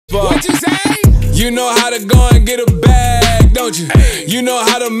You know how to go and get a bag, don't you? You know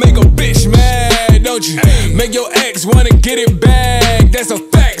how to make a bitch mad, don't you? Make your ex wanna get it back, that's a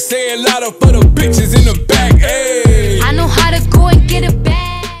fact. Say it louder for the bitches in the back, ayy. I know how to go and get it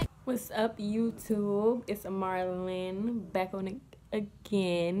back. What's up, YouTube? It's Marlin back on it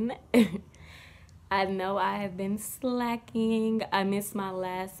again. I know I have been slacking. I missed my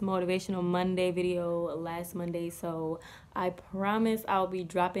last Motivational Monday video last Monday, so I promise I'll be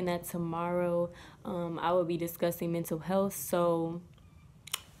dropping that tomorrow. I will be discussing mental health, so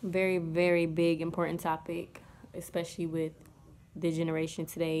very, very big, important topic, especially with the generation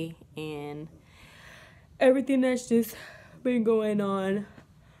today and everything that's just been going on.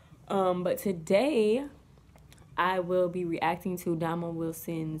 But today I will be reacting to Domo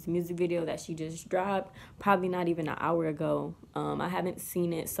Wilson's music video that she just dropped, probably not even an hour ago. I haven't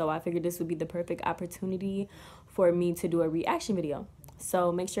seen it, so I figured this would be the perfect opportunity for me to do a reaction video.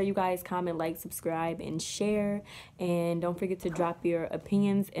 So make sure you guys comment, like, subscribe, and share. And don't forget to drop your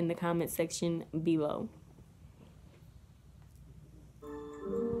opinions in the comment section below.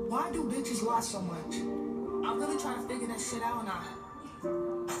 Why do bitches lie so much? I'm really trying to figure that shit out, and I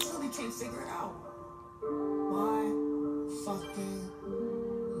really can't figure it out. Why fucking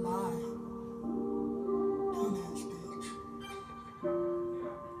lie? Dumbass bitch.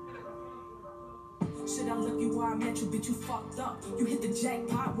 Shit, I left you where I met you, bitch, you fucked up. You hit the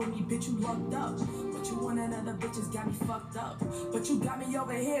jackpot with me, bitch, you lucked up. But you one of other bitches got me fucked up. But you got me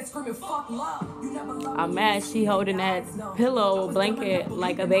over here screaming fuck love. You never loved me. I'm mad she holding that pillow blanket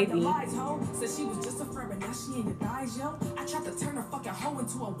like a baby. Said she was just a friend, but now she in your thighs, yo. I tried to turn her fucking hoe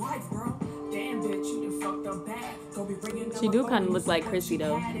into a wife, bro. Damn, bitch, you done fucked up bad. Go be bringing She do kind of look like Chrissy,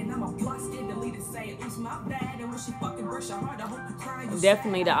 though.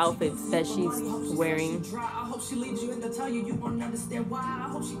 Definitely the outfits that she's wearing. I hope she leaves you and they'll tell you you won't understand why. I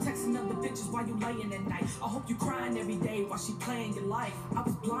hope she texting other bitches while you laying at night. I hope you crying every day while she playing your life. I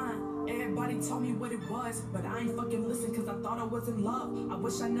was blind. Everybody told me what it was, but I ain't fucking listen cause I thought I was in love. I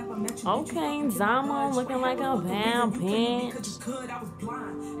wish I never met you. Okay, Domo looking like a vampire. I was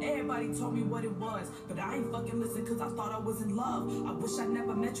blind. Everybody told me what it was, but I ain't fucking listen cause I thought I was in love. I wish I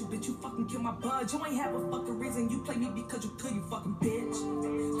never met you, bitch. You fucking kill my bud. You ain't have a fucking reason. You play me because you could, you fucking bitch.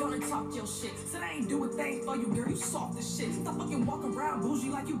 Don't talk your shit. Said I ain't do a thing for you, girl. You soft as shit. Stop fucking walking around bougie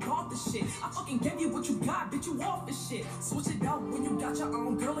like you bought the shit. I fucking gave you what you got, bitch. You off this shit. Switch it up when you got your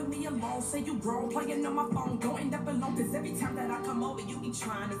own. Girl, leave me alone. Say you grown, playing on my phone. Don't end up alone, cause every time that I come over, you be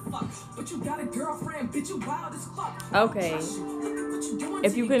trying to fuck. But you got a girlfriend, bitch. You wild as fuck. Okay.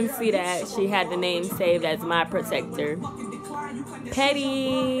 If you couldn't see that, she had the name saved as My Protector. Petty.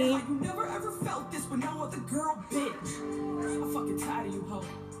 You never ever felt this with no other girl, bitch. I'm fucking tired of you, ho.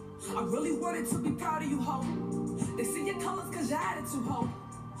 I really wanted to be proud of you, ho. They see your colors cause your attitude, ho.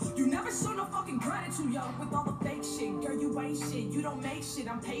 You never show no fucking gratitude, yo. With all the fake shit, girl, you ain't shit. You don't make shit,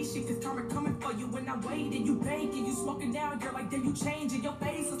 I'm patient. Cause karma coming for you when I'm waiting. You baking, you smoking down, girl, like then you changing. Your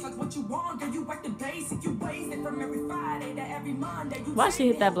face is like what you want, girl, you acting basic. You wasted from every Friday to every Monday. Why she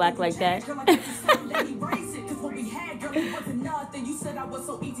hit that black like that? Cause what we had, girl, it wasn't nothing. You said I was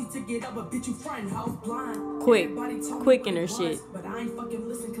so easy to get up, but bitch, you front house blind. Quick in her shit. But I ain't fucking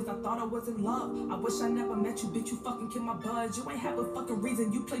listen cause I thought I was in love. I wish I never met you, bitch. You fucking kill my buzz. You ain't have a fucking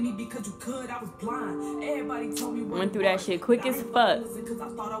reason. You play me because you could. I was blind. Everybody told me went through that shit quick as fuck.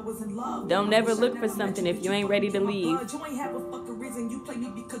 Don't never look for something if you ain't ready to leave. You ain't have a fucking reason. You play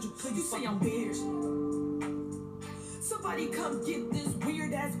me because you could. You say I'm weird. Somebody come get this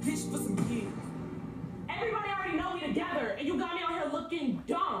weird ass bitch for some years. Everybody already know we together, and you got me out here looking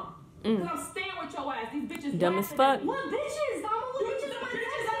dumb. Cause I'm staying with your ass. These bitches dumb as fuck. What bitches? What bitches are my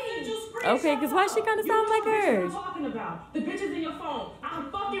bitches? Okay, cause why she kinda sound like her? I'm talking about the bitches in your phone. I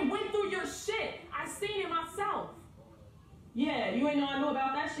fucking went through your shit. I seen it myself. Yeah, you ain't know I knew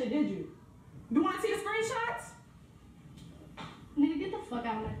about that shit, did you? You want to see the screenshots? Nigga, get the fuck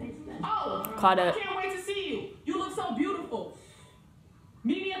out of my face, man. Oh, caught up. I can't wait to see you. You look so beautiful.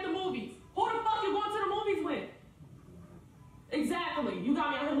 Meet me at the movies. Who the fuck you going to the movies with? Exactly. You got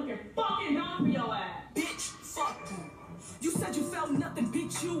me out here looking fucking dumb for your ass. Bitch, fuck you. You said you felt nothing,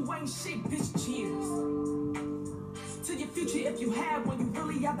 bitch. You ain't shit, bitch. Cheers. To your future, if you had one, you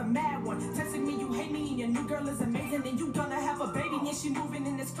really are the mad one. Texting me, you hate me, and your new girl is amazing, and you gonna have a baby, and she moving,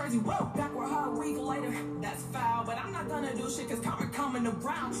 and it's crazy. Whoa, back with her a week later. That's foul, but I'm not gonna do shit, cause karma coming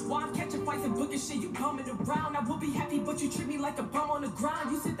around. While I'm catching fights and booking shit, you coming around. I will be happy, but you treat me like a bum on the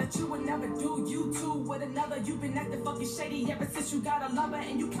ground. You said that that you would never do. You two with another. You've been acting fucking shady ever since you got a lover,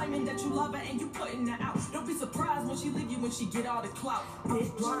 and you claiming that you love her and you putting her out. Don't be surprised when she leave you when she get all the clout.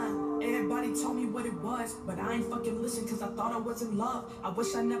 Bitch, blind. Everybody told me what it was, but I ain't fucking listen cause I thought I was in love. I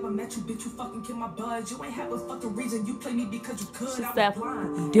wish I never met you, bitch. You fucking kill my buzz. You ain't have a fucking reason. You play me because you could. She I said, was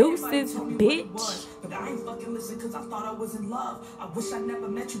blind. deuces, Everybody told me what it bitch. was, but I ain't fucking listen cause I thought I was in love. I wish I never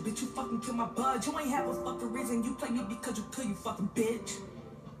met you, bitch. You fucking kill my buzz. You ain't have a fucking reason. You play me because you could, you fucking bitch.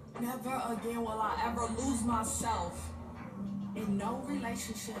 Never again will I ever lose myself in no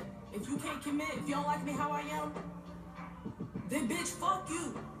relationship. If you can't commit, if you don't like me how I am, then bitch, fuck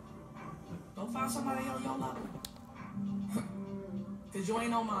you. Go find somebody on your level. Cause you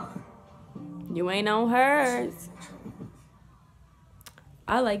ain't on mine. You ain't on hers.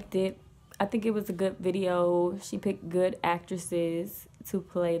 I liked it. I think it was a good video. She picked good actresses to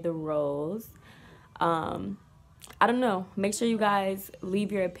play the roles. I don't know. Make sure you guys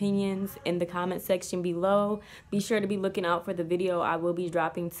leave your opinions in the comment section below. Be sure to be looking out for the video I will be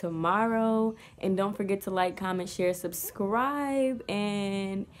dropping tomorrow. And don't forget to like, comment, share, subscribe.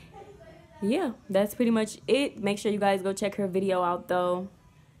 And yeah, that's pretty much it. Make sure you guys go check her video out though.